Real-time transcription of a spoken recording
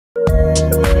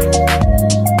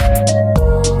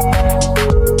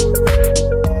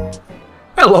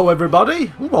Hello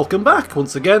everybody, and welcome back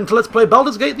once again to Let's Play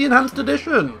Baldur's Gate the Enhanced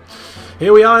Edition.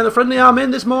 Here we are in the friendly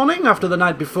Imoen this morning after the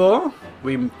night before.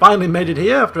 We finally made it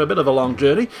here after a bit of a long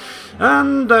journey,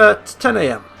 and it's 10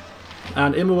 AM.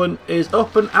 And Imoen is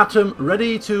up and at 'em,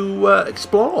 ready to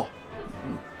explore.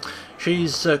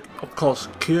 She's, of course,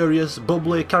 curious,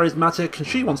 bubbly, charismatic, and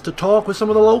she wants to talk with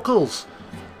some of the locals.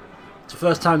 It's the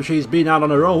first time she's been out on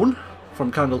her own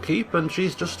from Candlekeep, and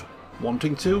she's just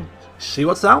wanting to see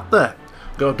what's out there.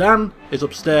 Godan is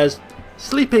upstairs,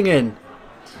 sleeping in,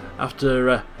 after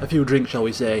a few drinks, shall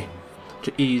we say,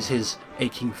 to ease his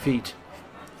aching feet.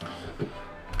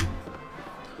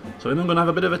 So I'm going to have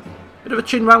a bit of a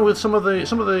chin round with some of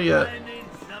the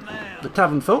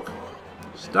tavern folk,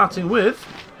 starting with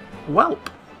Whelp.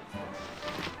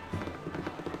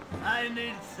 I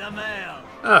need some ale.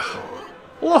 Ugh,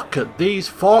 look at these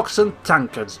forks and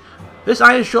tankards. This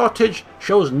iron shortage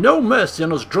shows no mercy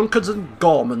on us drunkards and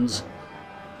gormans.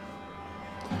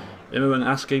 Imoen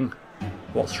asking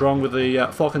what's wrong with the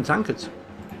fork and tankards.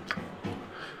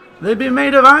 They've been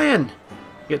made of iron,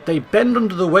 yet they bend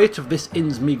under the weight of this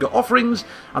inn's meagre offerings,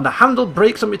 and the handle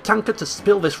breaks on my tankard to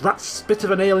spill this rat's spit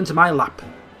of an ale into my lap.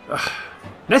 Ugh.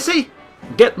 Nessie,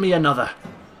 get me another.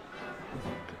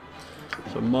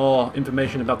 Some more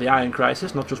information about the iron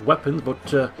crisis, not just weapons,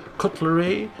 but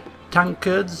cutlery,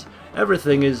 tankards,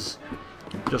 everything is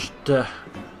just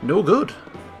no good.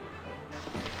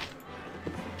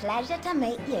 Pleasure to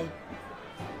meet you.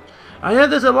 I hear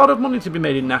there's a lot of money to be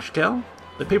made in Nashkel.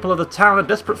 The people of the town are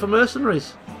desperate for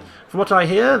mercenaries. From what I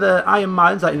hear, the iron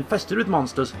mines are infested with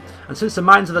monsters, and since the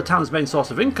mines are the town's main source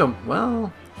of income,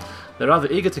 well, they're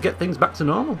rather eager to get things back to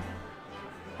normal.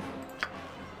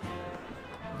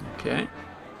 Okay.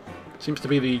 Seems to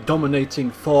be the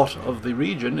dominating thought of the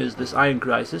region is this iron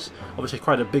crisis. Obviously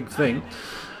quite a big thing.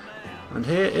 And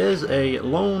here is a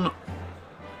lone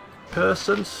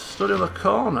person stood in the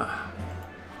corner.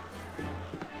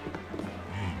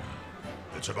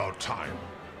 It's about time.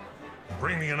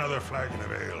 Bring me another flagon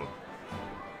of ale.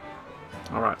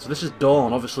 Alright, so this is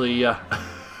Dawn, obviously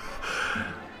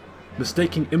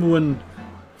mistaking Imoen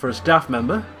for a staff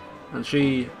member, and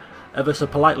she ever so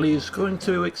politely is going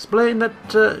to explain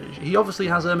that he obviously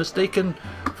has her mistaken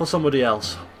for somebody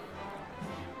else.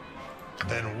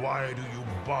 Then why do you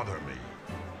bother me?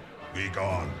 Be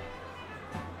gone.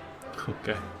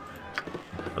 Okay.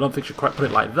 I don't think she'd quite put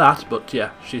it like that, but yeah,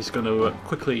 she's going to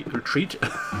quickly retreat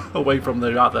away from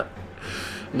the rather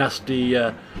nasty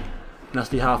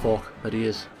half-orc that he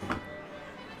is.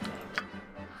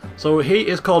 So he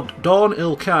is called Dawn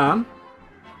Ilkan,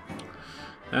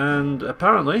 and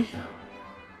apparently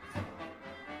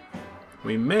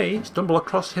we may stumble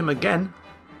across him again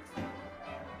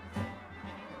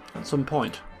at some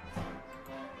point.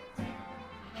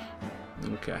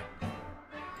 Okay.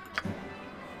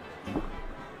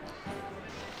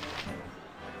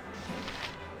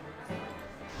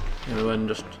 Everyone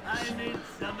just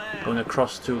going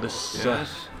across to this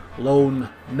lone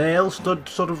male, stood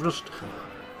sort of just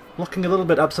looking a little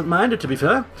bit absent-minded, to be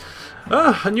fair.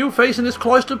 Ah, a new face in this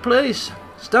cloistered place.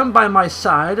 Stand by my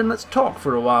side and let's talk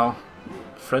for a while.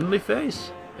 Friendly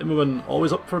face. Imoen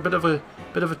always up for a bit of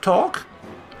a talk,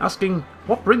 asking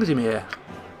what brings him here.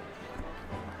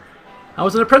 I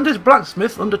was an apprentice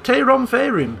blacksmith under Tayron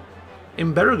Faerim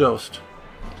in Beregost.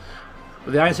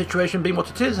 With the iron situation being what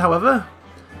it is, however,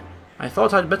 I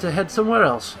thought I'd better head somewhere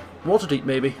else. Waterdeep,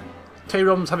 maybe.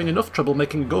 Tayron's having enough trouble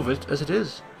making a go of it as it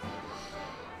is.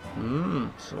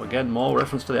 So again, more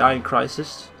reference to the iron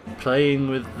crisis. Playing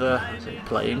with I say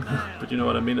playing, but you know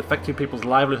what I mean. Affecting people's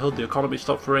livelihood, the economy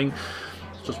suffering.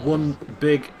 It's just one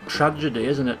big tragedy,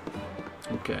 isn't it?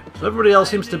 Okay, so everybody else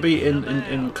seems to be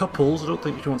in couples. I don't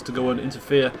think she wants to go and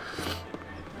interfere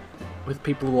with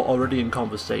people who are already in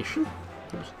conversation.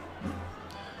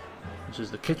 This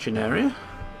is the kitchen area.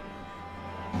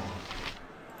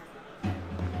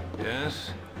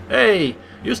 Yes? Hey,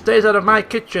 you stays out of my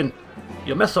kitchen.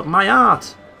 You mess up my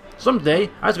art.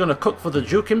 Someday, I was going to cook for the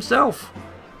Duke himself.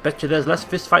 Bet you there's less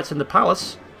fistfights in the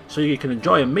palace, so you can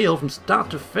enjoy a meal from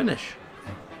start to finish.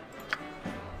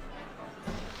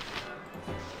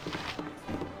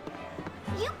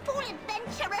 You poor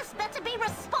adventurers better be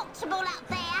responsible out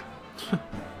there.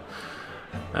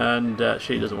 And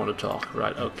she doesn't want to talk.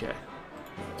 Right, okay.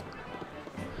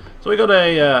 So we got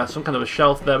a some kind of a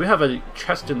shelf there. We have a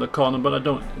chest in the corner, but I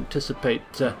don't anticipate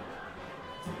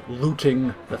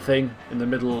looting the thing in the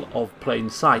middle of plain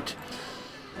sight.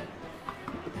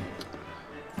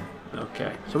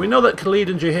 Okay, so we know that Khalid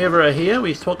and Jaheira are here.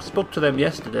 We spoke to them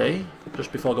yesterday,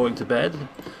 just before going to bed.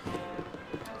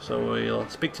 So we'll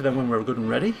speak to them when we're good and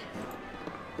ready.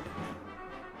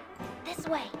 This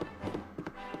way.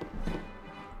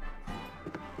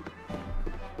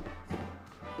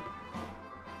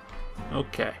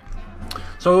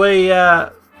 So we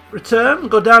return.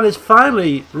 Godan is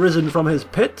finally risen from his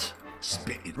pit.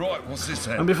 Spitting. Right, what's this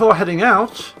then? And before heading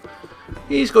out,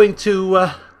 he's going to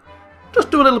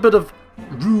just do a little bit of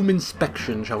room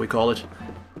inspection, shall we call it.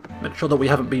 Make sure that we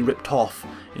haven't been ripped off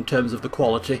in terms of the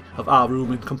quality of our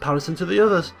room in comparison to the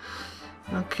others.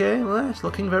 Okay, well, it's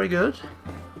looking very good.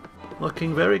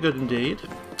 Looking very good indeed.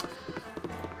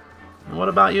 And what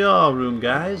about your room,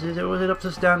 guys? Was it up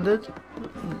to standard?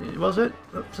 Was it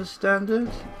up to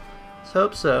standard? Let's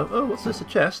hope so. Oh, what's this, a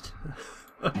chest?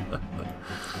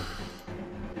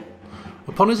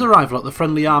 Upon his arrival at the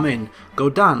Friendly Arm Inn,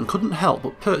 Godan couldn't help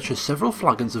but purchase several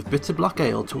flagons of bitter black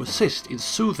ale to assist in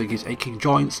soothing his aching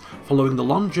joints following the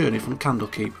long journey from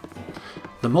Candlekeep.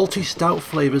 The malty stout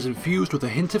flavours infused with a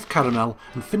hint of caramel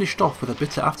and finished off with a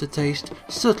bitter aftertaste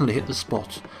certainly hit the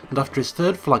spot, and after his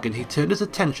third flagon he turned his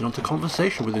attention onto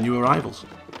conversation with the new arrivals.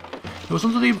 He was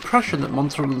under the impression that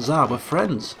Montreal and Zar were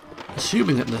friends,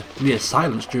 assuming that the mere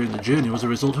silence during the journey was a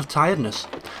result of tiredness.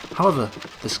 However,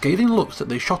 the scathing looks that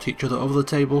they shot each other over the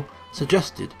table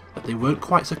suggested that they weren't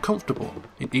quite so comfortable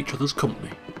in each other's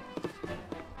company.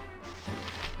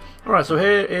 Alright, so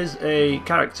here is a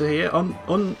character here,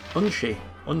 Unshe.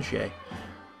 You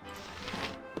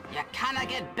cannot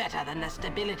get better than the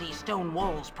stability stone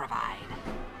walls provide.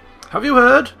 Have you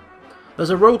heard?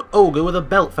 There's a rogue ogre with a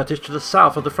belt fetish to the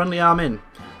south of the Friendly Arm Inn.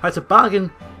 I had to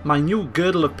bargain my new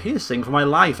girdle of piercing for my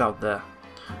life out there.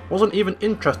 Wasn't even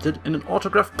interested in an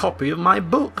autographed copy of my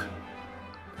book.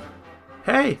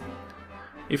 Hey,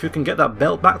 if you can get that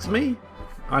belt back to me,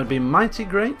 I'd be mighty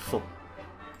grateful.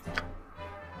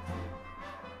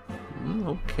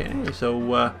 Okay,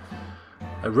 so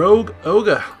a rogue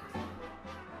ogre.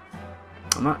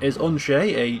 And that is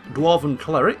Unshe, a dwarven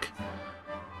cleric.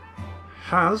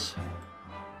 Has,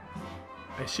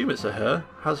 I assume it's a her,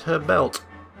 has her belt.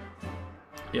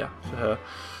 Yeah, it's a her.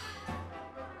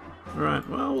 Right,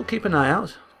 well, we'll keep an eye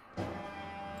out.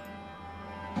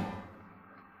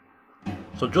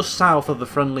 So just south of the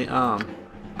Friendly Arm.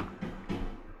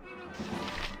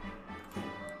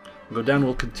 Godan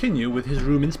will continue with his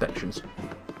room inspections.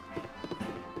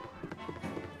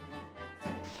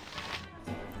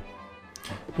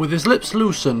 With his lips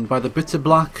loosened by the bitter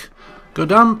black,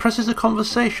 Godan presses a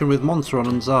conversation with Montreal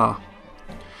and Zar.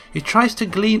 He tries to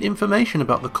glean information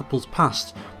about the couple's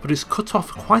past, but is cut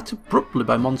off quite abruptly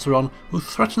by Montreal, who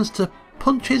threatens to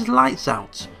punch his lights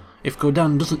out if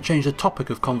Godan doesn't change the topic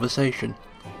of conversation,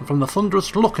 and from the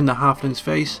thunderous look in the halfling's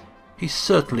face, he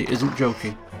certainly isn't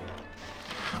joking.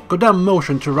 Godan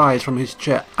motioned to rise from his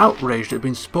chair, outraged at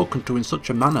being spoken to in such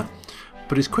a manner,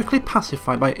 but is quickly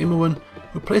pacified by Imoen,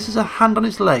 who places a hand on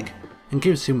his leg and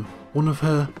gives him one of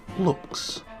her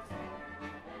looks.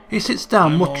 He sits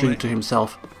down muttering to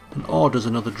himself and orders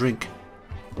another drink.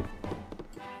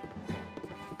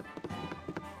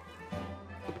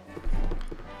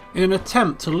 In an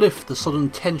attempt to lift the sudden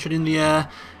tension in the air,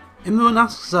 Imoen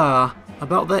asks Zar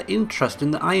about their interest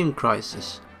in the Iron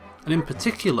Crisis, and in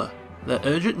particular their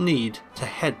urgent need to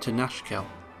head to Nashkel.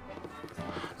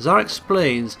 Zar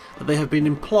explains that they have been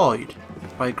employed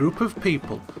by a group of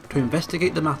people to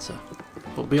investigate the matter,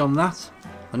 but beyond that,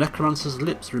 the necromancer's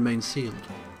lips remain sealed.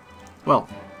 Well,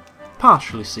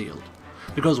 partially sealed,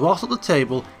 because whilst at the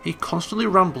table he constantly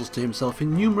rambles to himself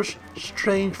in numerous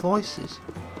strange voices,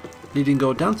 leading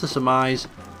Godan to surmise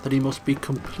that he must be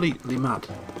completely mad.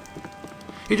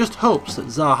 He just hopes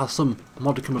that Zar has some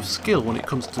modicum of skill when it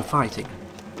comes to fighting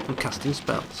and casting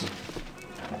spells.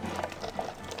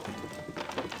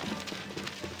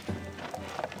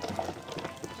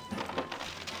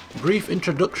 Brief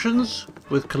introductions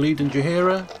with Khalid and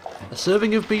Jaheira, a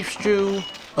serving of beef stew,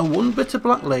 and one bitter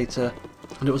black later,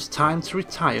 and it was time to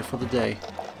retire for the day.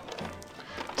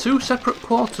 2 separate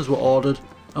quarters were ordered,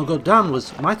 and Godan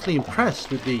was mightily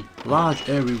impressed with the large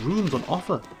airy rooms on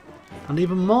offer, and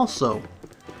even more so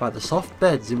by the soft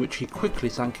beds in which he quickly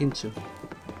sank into.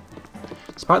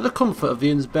 Despite the comfort of the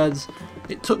inn's beds,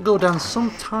 it took Godan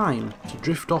some time to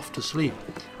drift off to sleep,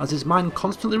 as his mind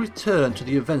constantly returned to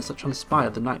the events that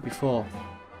transpired the night before,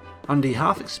 and he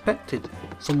half expected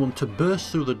someone to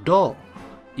burst through the door,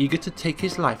 eager to take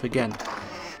his life again.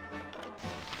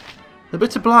 The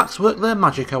bitter blacks worked their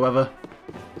magic, however,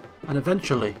 and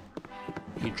eventually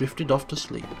he drifted off to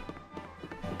sleep.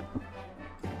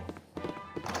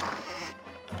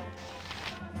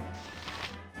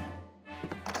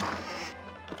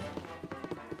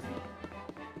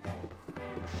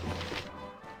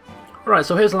 Right,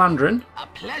 so here's Landrin. A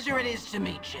pleasure it is to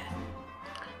meet you.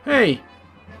 Hey,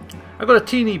 I got a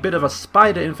teeny bit of a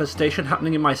spider infestation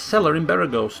happening in my cellar in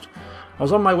Beregost. I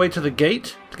was on my way to the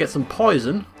gate to get some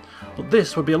poison, but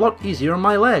this would be a lot easier on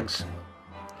my legs.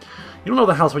 You'll know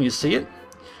the house when you see it.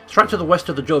 Straight to the west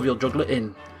of the Jovial Juggler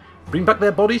Inn. Bring back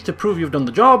their bodies to prove you've done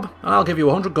the job, and I'll give you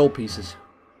 100 gold pieces.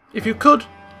 If you could,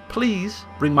 please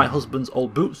bring my husband's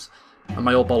old boots and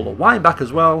my old bottle of wine back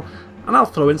as well, and I'll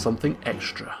throw in something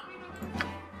extra.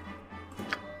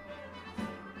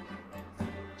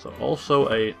 So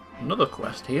also another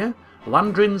quest here.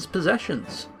 Landrin's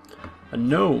Possessions. A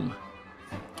gnome.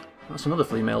 That's another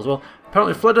female as well.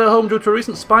 Apparently fled her home due to a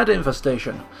recent spider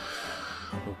infestation.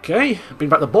 Okay, bring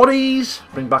back the bodies,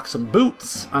 bring back some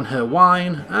boots and her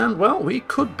wine, and well, we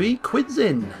could be quids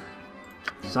in.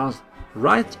 Sounds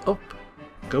right up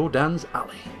Godan's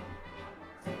alley.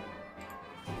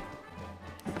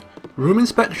 Room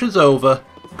inspection's over.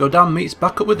 Godan meets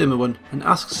back up with Imoen and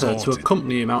asks her to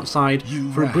accompany him outside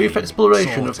for a brief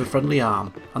exploration of the Friendly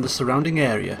Arm and the surrounding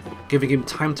area, giving him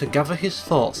time to gather his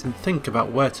thoughts and think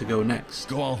about where to go next.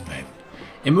 Go on then.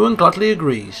 Imoen gladly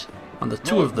agrees, and the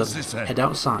two of them head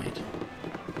outside.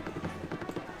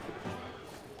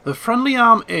 The Friendly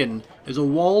Arm Inn is a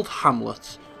walled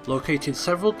hamlet located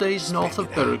several days north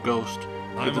of Beregost,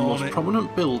 with the most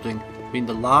prominent building being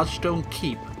the large stone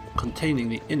keep containing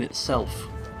the inn itself.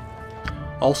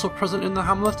 Also present in the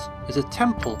hamlet is a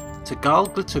temple to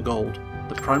Garl Glittergold,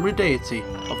 the primary deity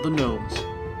of the gnomes.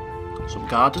 Some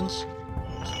gardens,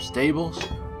 some stables,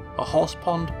 a horse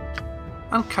pond,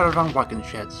 and caravan wagon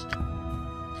sheds.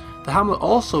 The hamlet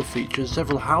also features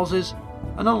several houses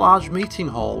and a large meeting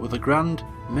hall with a grand,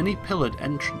 many-pillared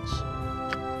entrance.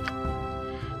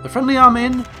 The Friendly Arm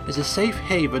Inn is a safe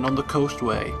haven on the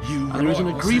coastway, and there is an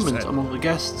agreement among the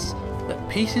guests that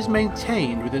peace is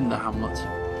maintained within the hamlet.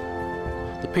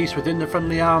 The peace within the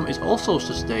Friendly Arm is also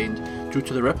sustained due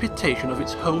to the reputation of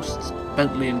its hosts,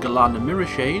 Bentley and Galana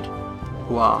Mirashade,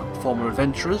 who are former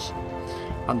adventurers,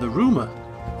 and the rumour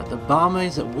that the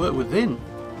barmaids that work within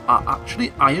are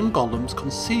actually iron golems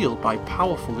concealed by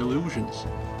powerful illusions.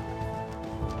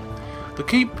 The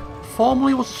keep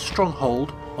formerly was a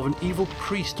stronghold of an evil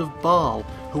priest of Baal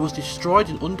who was destroyed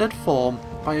in undead form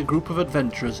by a group of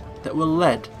adventurers that were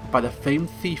led by the famed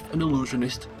thief and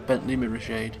illusionist Bentley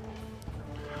Mirashade.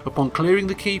 Upon clearing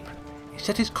the keep, he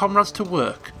set his comrades to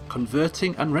work,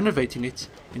 converting and renovating it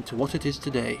into what it is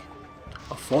today,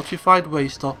 a fortified way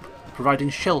stop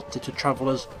providing shelter to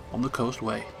travellers on the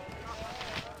coastway.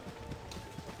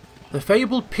 The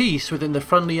fabled peace within the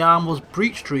Friendly Arm was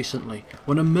breached recently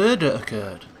when a murder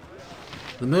occurred.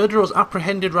 The murderer was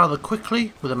apprehended rather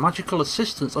quickly with the magical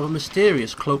assistance of a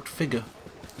mysterious cloaked figure.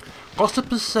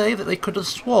 Gossipers say that they could have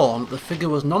sworn that the figure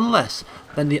was none less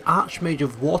than the Archmage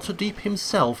of Waterdeep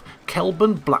himself,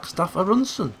 Kelban Blackstaff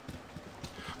Arunson.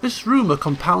 This rumour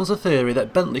compounds the theory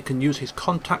that Bentley can use his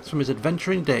contacts from his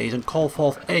adventuring days and call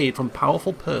forth aid from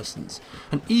powerful persons,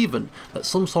 and even that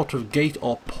some sort of gate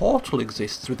or portal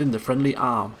exists within the Friendly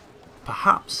Arm,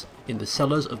 perhaps in the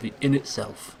cellars of the inn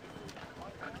itself.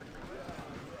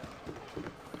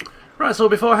 Right, so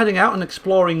before heading out and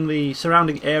exploring the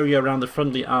surrounding area around the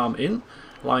Friendly Arm Inn,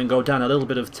 allowing Godan a little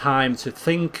bit of time to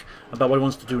think about what he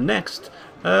wants to do next,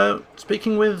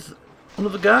 speaking with one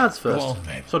of the guards first.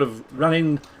 Sort of ran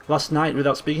in last night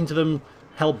without speaking to them,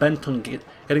 hell-bent on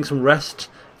getting some rest,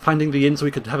 finding the inn so we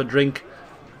could have a drink.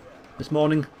 This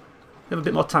morning, we have a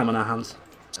bit more time on our hands.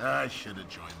 I should have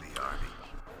joined the army.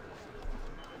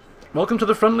 Welcome to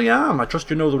the Friendly Arm. I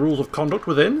trust you know the rules of conduct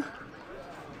within.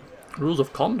 Rules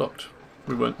of conduct?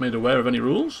 We weren't made aware of any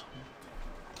rules.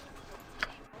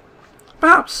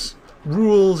 Perhaps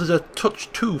rules is a touch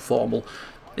too formal.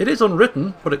 It is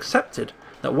unwritten, but accepted,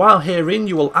 that while herein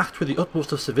you will act with the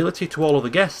utmost of civility to all other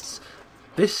guests,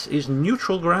 this is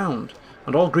neutral ground,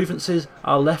 and all grievances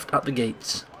are left at the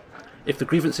gates. If the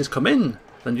grievances come in,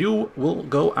 then you will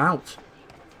go out.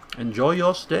 Enjoy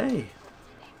your stay.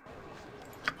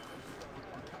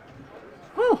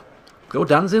 Oh,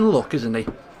 Godan's in luck, isn't he?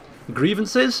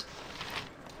 Grievances?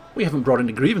 We haven't brought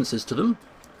any grievances to them.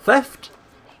 Theft?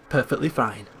 Perfectly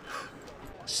fine.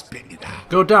 Spit it out.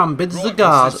 Godan bids the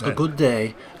guard a good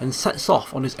day and sets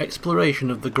off on his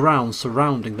exploration of the grounds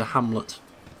surrounding the hamlet.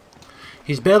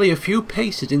 He's barely a few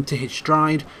paces into his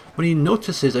stride when he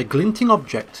notices a glinting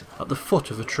object at the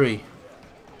foot of a tree.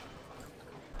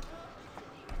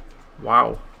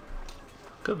 Wow.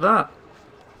 Look at that.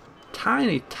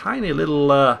 Tiny, tiny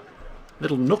little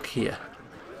nook here.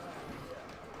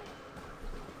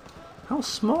 How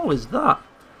small is that?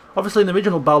 Obviously in the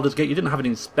original Baldur's Gate you didn't have an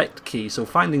inspect key, so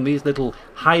finding these little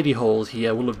hidey holes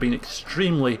here will have been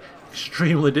extremely,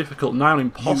 extremely difficult, now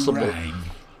impossible.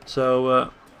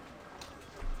 So,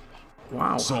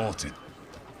 wow. Sorted.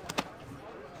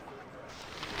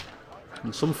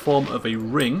 In some form of a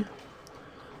ring.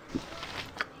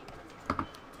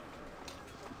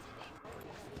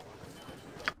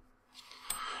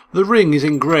 The ring is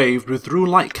engraved with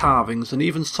rune-like carvings, and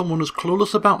even someone as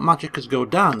clueless about magic as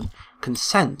Godan can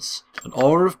sense an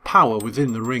aura of power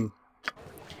within the ring.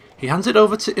 He hands it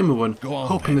over to Imoen,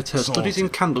 hoping that her studies in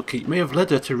Candlekeep may have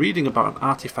led her to reading about an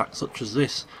artifact such as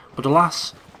this, but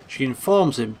alas, she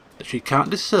informs him that she can't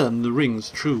discern the ring's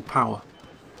true power.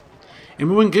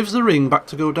 Imoen gives the ring back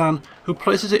to Godan, who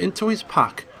places it into his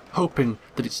pack, hoping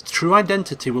that its true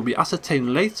identity will be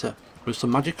ascertained later with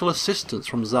some magical assistance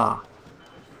from Zar.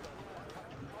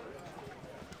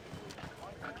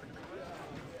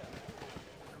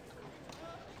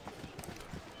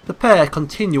 The pair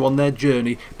continue on their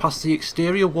journey past the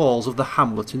exterior walls of the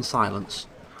hamlet in silence,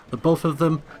 the both of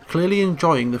them clearly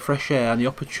enjoying the fresh air and the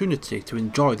opportunity to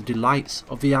enjoy the delights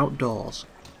of the outdoors.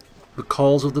 The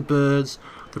calls of the birds,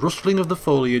 the rustling of the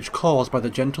foliage caused by the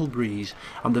gentle breeze,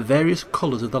 and the various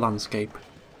colours of the landscape.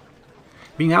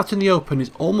 Being out in the open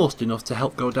is almost enough to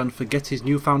help Godan forget his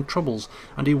newfound troubles,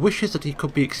 and he wishes that he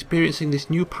could be experiencing this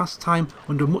new pastime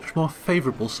under much more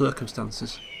favourable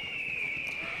circumstances.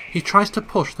 He tries to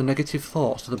push the negative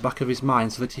thoughts to the back of his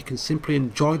mind so that he can simply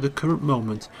enjoy the current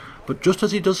moment, but just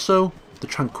as he does so, the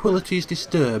tranquility is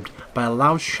disturbed by a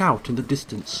loud shout in the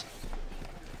distance.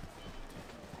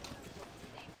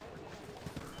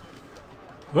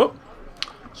 Oh,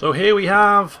 so here we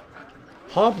have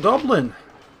Hobgoblin.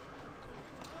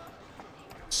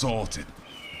 Sorted.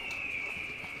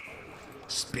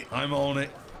 I'm on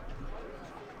it.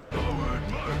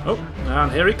 Oh,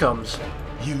 and here he comes.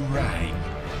 You rang.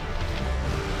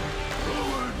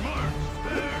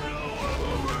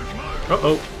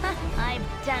 Uh-oh. I've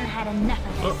done had enough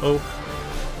of this. Uh-oh.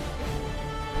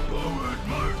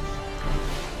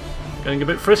 Getting a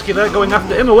bit frisky there, going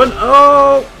after Imoen.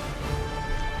 Oh!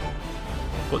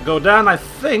 But Godan, I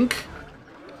think,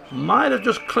 might have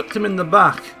just clipped him in the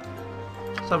back.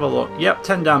 Let's have a look. Yep,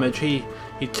 10 damage. He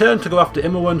turned to go after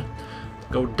Imoen.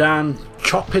 Godan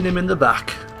chopping him in the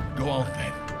back. Go on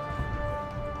then.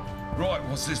 Right,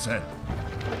 what's this then?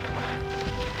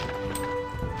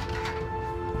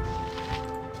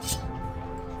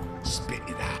 Spit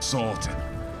it out. Sorted.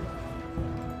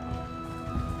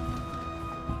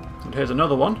 And here's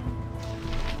another one.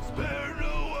 Spare no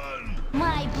one!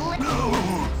 My blood.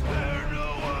 Spare no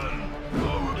one!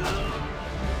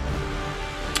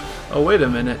 Oh, wait a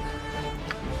minute.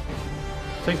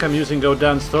 I think I'm using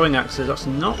Godan's throwing axes. That's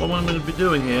not what I'm going to be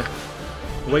doing here.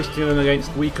 Wasting them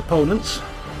against weak opponents.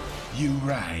 You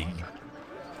rang.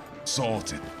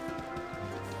 Sorted.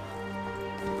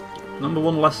 Number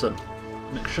one lesson.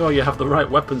 Make sure you have the right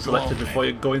weapon selected before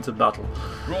you go into battle.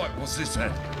 Right, what's this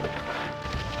then?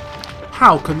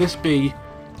 How can this be?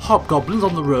 Hobgoblins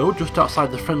on the road just outside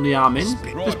the friendly arm inn?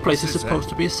 This place is supposed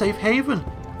to be a safe haven.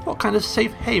 What kind of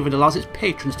safe haven allows its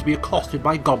patrons to be accosted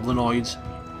by goblinoids?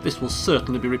 This will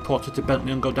certainly be reported to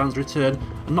Bentley on Godan's return,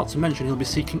 and not to mention he'll be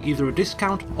seeking either a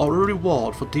discount or a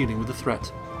reward for dealing with the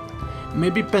threat.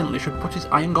 Maybe Bentley should put his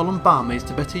iron golem barmaids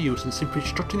to better use than simply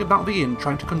strutting about the inn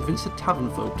trying to convince the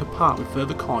tavern folk to part with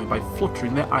further coin by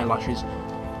fluttering their eyelashes.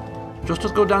 Just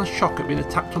as Godan's shock at being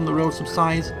attacked on the road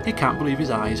subsides, he can't believe his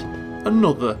eyes.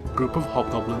 Another group of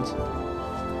hobgoblins.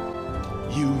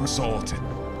 You were sorted.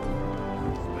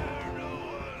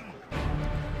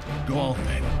 Go on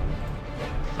then.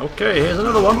 Okay, here's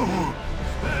another one.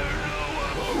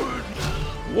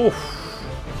 Woof.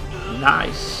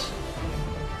 Nice.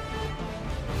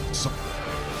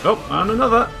 Oh, and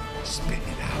another. Spit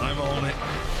it out. I'm on it.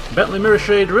 Bentley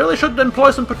Mirrorshade really should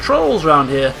employ some patrols around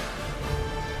here.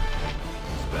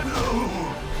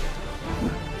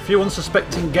 A few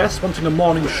unsuspecting guests wanting a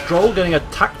morning stroll getting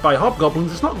attacked by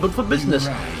hobgoblins is not good for business.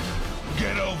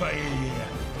 Get over here.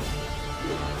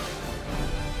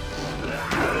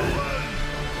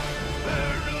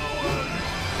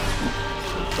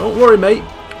 Don't worry, mate.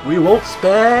 We won't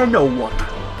spare no one.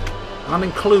 That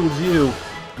includes you.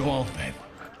 Go on then.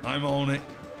 I'm on it.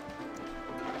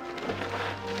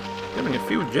 Getting a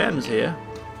few gems here.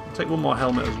 I'll take one more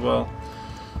helmet as well.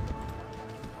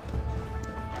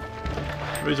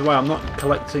 The reason why I'm not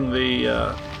collecting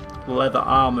the leather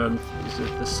armour is that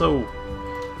they're so...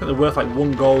 I think they're worth like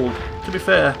 1 gold. To be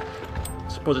fair, I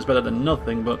suppose it's better than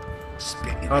nothing, but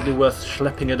hardly worth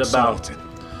schlepping it about. Sorted.